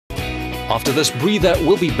After this breather,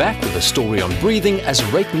 we'll be back with a story on breathing as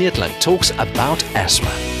Ryk Neethling talks about asthma.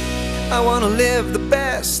 I want to live the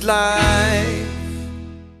best life.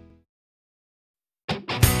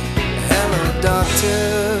 Hello,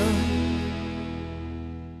 doctor.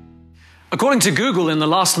 According to Google, in the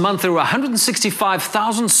last month, there were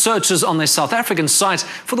 165,000 searches on their South African site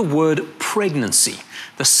for the word pregnancy,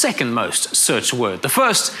 the second most searched word. The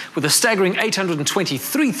first, with a staggering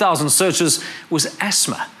 823,000 searches, was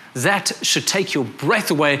asthma. That should take your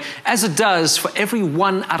breath away, as it does for every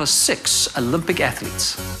 1 out of 6 Olympic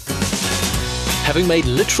athletes. Having made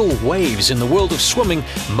literal waves in the world of swimming,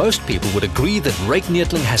 most people would agree that Ryk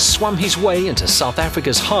Neethling has swum his way into South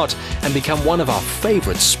Africa's heart and become one of our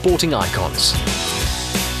favourite sporting icons.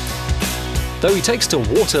 Though he takes to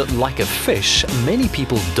water like a fish, many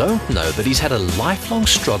people don't know that he's had a lifelong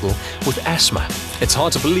struggle with asthma. It's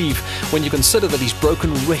hard to believe when you consider that he's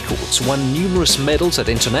broken records, won numerous medals at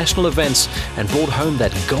international events, and brought home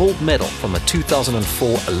that gold medal from the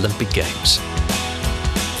 2004 Olympic Games.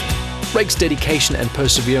 Ryk's dedication and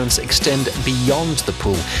perseverance extend beyond the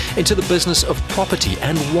pool into the business of property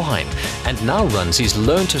and wine, and now runs his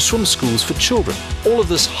Learn to Swim schools for children. All of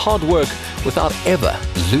this hard work without ever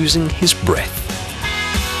losing his breath.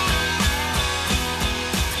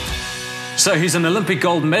 So he's an Olympic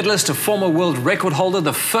gold medalist, a former world record holder,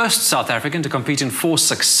 the first South African to compete in 4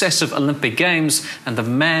 successive Olympic Games, and the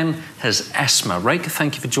man has asthma. Ryk,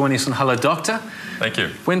 thank you for joining us on Hello Doctor. Thank you.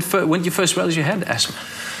 When did you first realize you had asthma?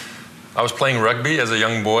 I was playing rugby as a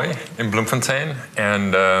young boy in Bloemfontein,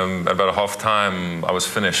 and about half time I was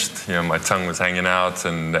finished. You know, my tongue was hanging out,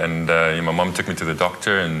 and you know, my mom took me to the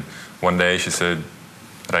doctor, and one day she said,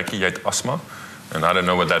 "Rykie, jy het asthma." And I don't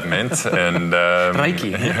know what that meant. And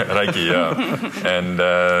Rykie, yeah, Rykie, yeah. And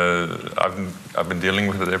I've been dealing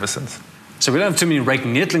with it ever since. So we don't have too many Ryk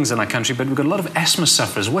Neethlings in our country, but we've got a lot of asthma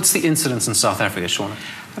sufferers. What's the incidence in South Africa, Shauna?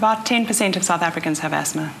 About 10% of South Africans have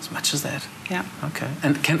asthma. As much as that? Yeah. Okay.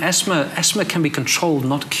 And can asthma can be controlled,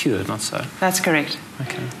 not cured, not so? That's correct.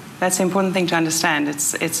 Okay. That's the important thing to understand.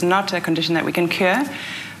 It's not a condition that we can cure,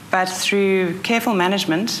 but through careful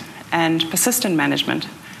management and persistent management,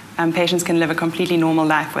 patients can live a completely normal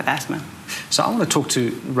life with asthma. So I want to talk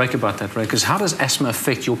to Ryk about that, Ryk, because how does asthma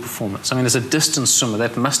affect your performance? I mean, as a distance swimmer,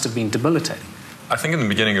 that must have been debilitating. I think in the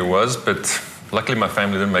beginning it was, but luckily my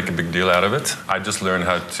family didn't make a big deal out of it. I just learned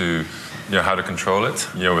how to control it,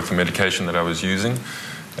 with the medication that I was using.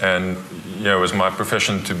 And, it was my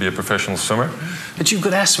profession to be a professional swimmer. But you've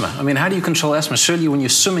got asthma. I mean, how do you control asthma? Surely when you're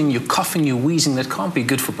swimming, you're coughing, you're wheezing. That can't be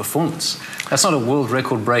good for performance. That's not a world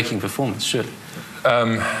record-breaking performance, should it?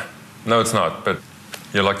 No, it's not. But,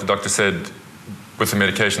 like the doctor said, with the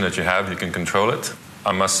medication that you have, you can control it.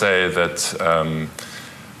 I must say that,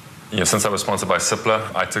 since I was sponsored by Cipla,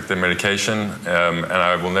 I took the medication, and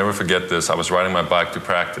I will never forget this. I was riding my bike to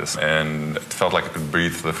practice, and it felt like I could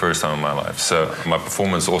breathe for the first time in my life. So my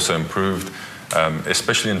performance also improved,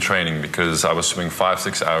 especially in training, because I was swimming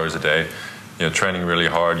 5-6 hours a day, training really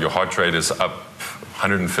hard. Your heart rate is up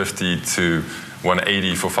 150 to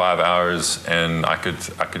 180 for 5 hours, and I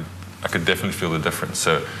could definitely feel the difference.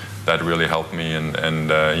 So that really helped me, and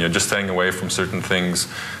just staying away from certain things,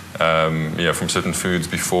 from certain foods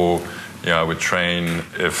before I would train.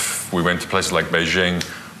 If we went to places like Beijing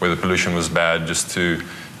where the pollution was bad, just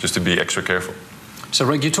to be extra careful. So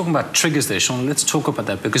Ryk, you're talking about triggers there, Sean. Let's talk about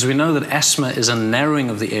that, because we know that asthma is a narrowing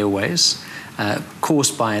of the airways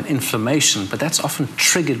caused by an inflammation, but that's often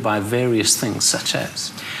triggered by various things, such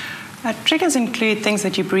as? Triggers include things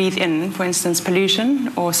that you breathe in, for instance,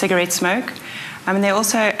 pollution or cigarette smoke. There are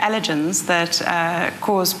also allergens that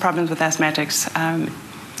cause problems with asthmatics.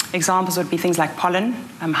 Examples would be things like pollen,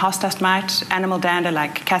 house dust mite, animal dander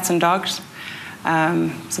like cats and dogs.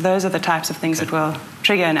 So those are the types of things that will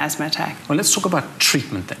trigger an asthma attack. Well, let's talk about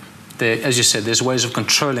treatment then. As you said, there's ways of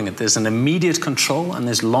controlling it. There's an immediate control and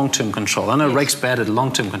there's long-term control. I know Ryk's bad at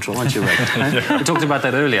long-term control, aren't you, Ryk? Yeah. We talked about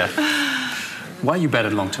that earlier. Why are you bad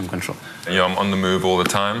at long-term control? I'm on the move all the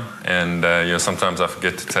time, and sometimes I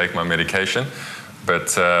forget to take my medication.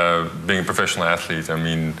 But being a professional athlete, I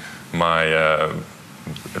mean,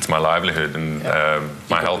 it's my livelihood, and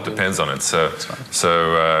my health depends on it. So,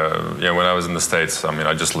 when I was in the States, I mean,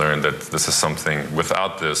 I just learned that this is something.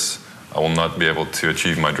 Without this, I will not be able to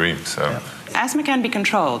achieve my dreams. So. Asthma can be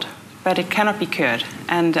controlled, but it cannot be cured.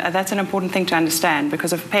 And that's an important thing to understand,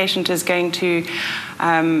 because if a patient is going to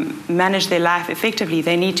manage their life effectively,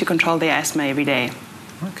 they need to control their asthma every day.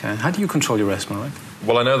 Okay. How do you control your asthma, Ryk?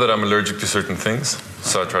 Well, I know that I'm allergic to certain things,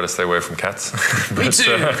 so I try to stay away from cats. Me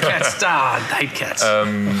too. Cats. I hate cats.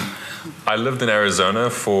 I lived in Arizona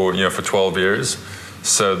for 12 years,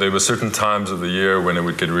 So there were certain times of the year when it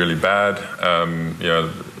would get really bad. You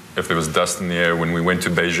know, if there was dust in the air, when we went to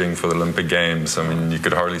Beijing for the Olympic Games, I mean, you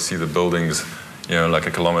could hardly see the buildings, you know, like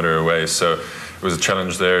a kilometer away. So it was a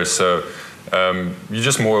challenge there. So you're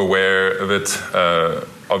just more aware of it.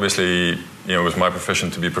 Obviously, you know, it was my profession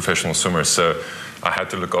to be a professional swimmer, so I had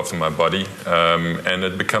to look after my body, and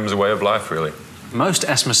it becomes a way of life, really. Most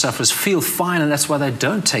asthma sufferers feel fine, and that's why they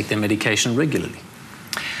don't take their medication regularly.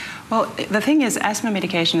 Well, the thing is, asthma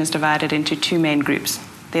medication is divided into two main groups.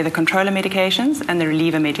 They're the controller medications and the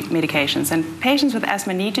reliever medications. And patients with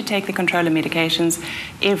asthma need to take the controller medications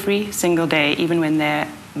every single day, even when they're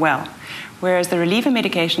well. Whereas the reliever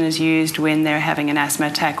medication is used when they're having an asthma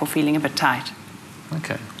attack or feeling a bit tight.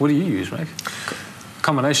 Okay. What do you use, Ryk?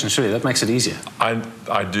 Combination, surely, that makes it easier.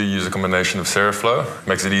 I do use a combination of Seraflow.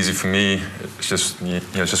 Makes it easy for me. It's just, you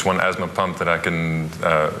know, it's just one asthma pump that I can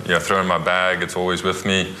you know, throw in my bag. It's always with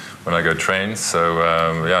me when I go train. So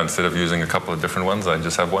yeah, instead of using a couple of different ones, I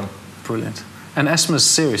just have one. Brilliant. And asthma is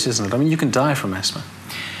serious, isn't it? I mean, you can die from asthma.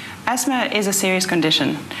 Asthma is a serious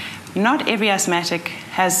condition. Not every asthmatic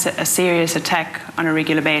has a serious attack on a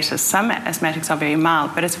regular basis. Some asthmatics are very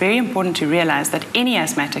mild, but it's very important to realize that any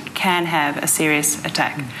asthmatic can have a serious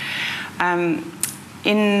attack.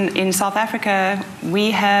 In South Africa,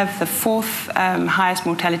 we have the fourth highest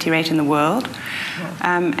mortality rate in the world,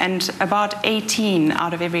 and about 18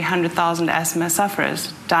 out of every 100,000 asthma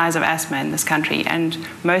sufferers dies of asthma in this country, and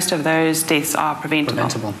most of those deaths are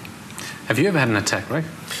preventable. Have you ever had an attack, Ryk?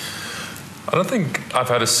 I don't think I've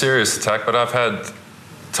had a serious attack, but I've had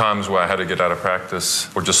times where I had to get out of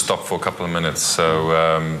practice or just stop for a couple of minutes.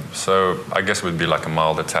 So, so I guess it would be like a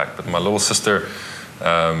mild attack. But my little sister,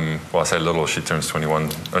 well, I say little, she turns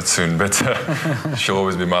 21 soon, but she'll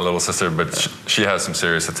always be my little sister. But she has some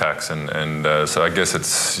serious attacks, and so I guess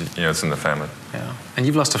it's, you know, it's in the family. Yeah. And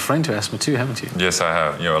you've lost a friend to asthma too, haven't you? Yes, I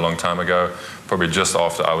have. You know, a long time ago, probably just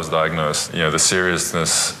after I was diagnosed. You know, the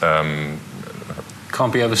seriousness.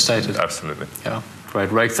 Can't be overstated. Absolutely. Yeah.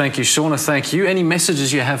 Great, Ryk. Thank you. Shauna, thank you. Any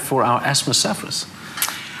messages you have for our asthma sufferers?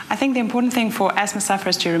 I think the important thing for asthma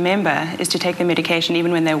sufferers to remember is to take their medication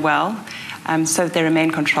even when they're well, so that they remain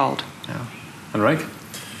controlled. Yeah. And Ryk?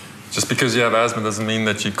 Just because you have asthma doesn't mean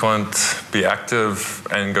that you can't be active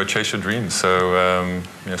and go chase your dreams. So,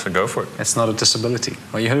 yeah, so go for it. It's not a disability.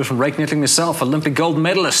 Well, you heard it from Ryk Neethling himself, Olympic gold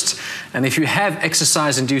medalist. And if you have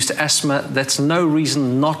exercise-induced asthma, that's no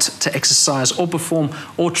reason not to exercise or perform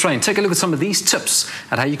or train. Take a look at some of these tips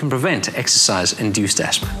at how you can prevent exercise-induced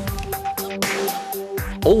asthma.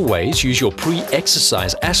 Always use your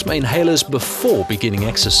pre-exercise asthma inhalers before beginning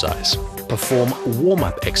exercise. Perform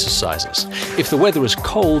warm-up exercises. If the weather is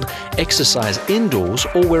cold, exercise indoors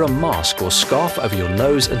or wear a mask or scarf over your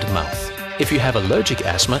nose and mouth. If you have allergic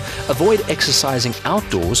asthma, avoid exercising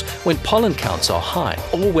outdoors when pollen counts are high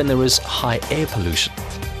or when there is high air pollution.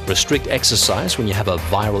 Restrict exercise when you have a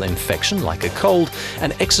viral infection like a cold,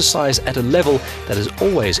 and exercise at a level that is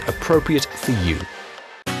always appropriate for you.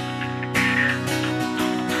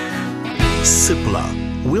 Cipla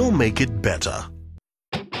will make it better.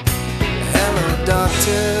 Hello,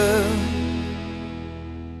 doctor.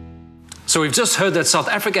 So we've just heard that South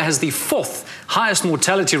Africa has the fourth highest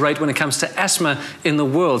mortality rate when it comes to asthma in the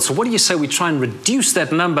world. So what do you say we try and reduce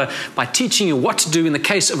that number by teaching you what to do in the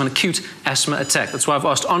case of an acute asthma attack? That's why I've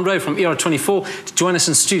asked Andre from ER24 to join us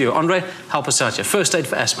in studio. Andre, help us out here. First aid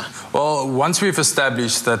for asthma. Well, once we've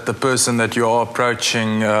established that the person that you are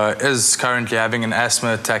approaching is currently having an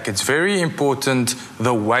asthma attack, it's very important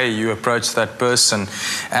the way you approach that person.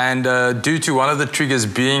 And due to one of the triggers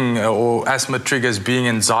being, or asthma triggers being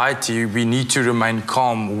anxiety, we need to remain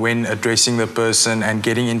calm when addressing the person and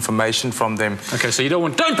getting information from them. Okay, so you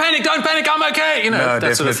don't panic, I'm okay, you know, no,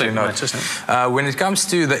 that sort of thing. Not. When it comes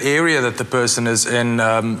to the area that the person is in,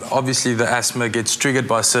 obviously the asthma gets triggered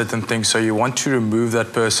by certain things, so you want to remove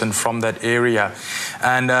that person from that area.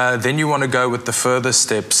 And then you want to go with the further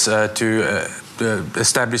steps to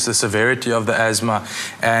establish the severity of the asthma.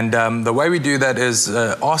 And the way we do that is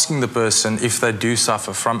asking the person if they do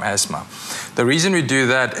suffer from asthma. The reason we do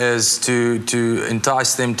that is to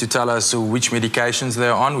entice them to tell us which medications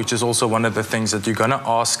they're on, which is also one of the things that you're going to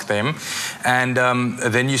ask them. And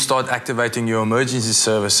then you start activating your emergency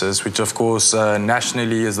services, which of course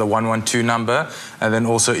nationally is the 112 number, and then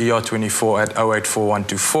also ER24 at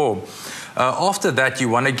 084124. After that, you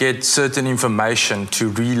want to get certain information to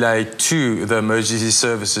relay to the emergency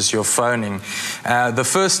services you're phoning. The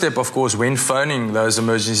first step, of course, when phoning those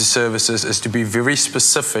emergency services is to be very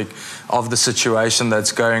specific of the situation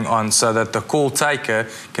that's going on so that the call taker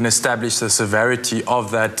can establish the severity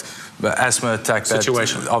of that asthma attack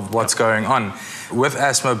situation of what's going on. With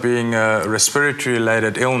asthma being a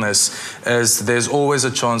respiratory-related illness, there's always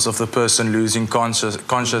a chance of the person losing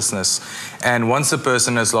consciousness. And once the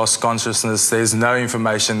person has lost consciousness, there's no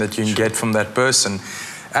information that you can get from that person.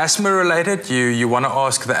 Asthma-related, you want to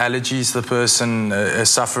ask the allergies the person is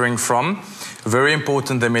suffering from. Very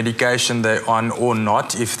important, the medication they're on or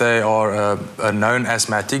not. If they are a known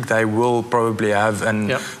asthmatic, they will probably have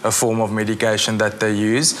a form of medication that they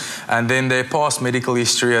use. And then their past medical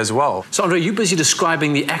history as well. So, Andre, you're busy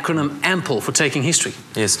describing the acronym AMPLE for taking history.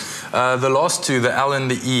 Yes. The last two, the L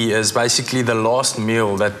and the E, is basically the last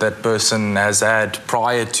meal that that person has had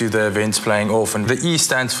prior to the events playing off. And the E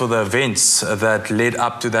stands for the events that led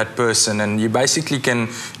up to that person. And you basically can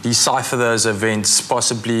decipher those events,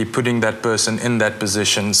 possibly putting that person in that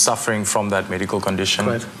position, suffering from that medical condition.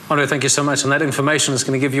 Great. Andre, thank you so much. And that information is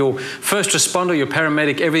going to give your first responder, your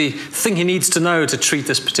paramedic, everything he needs to know to treat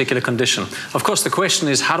this particular condition. Of course, the question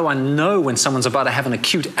is, how do I know when someone's about to have an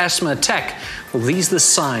acute asthma attack? Well, these are the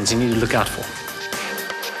signs you need to look out for.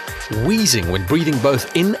 Wheezing when breathing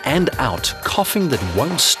both in and out, coughing that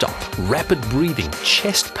won't stop, rapid breathing,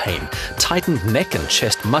 chest pain, tightened neck and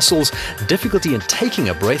chest muscles, difficulty in taking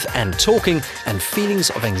a breath and talking, and feelings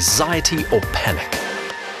of anxiety or panic.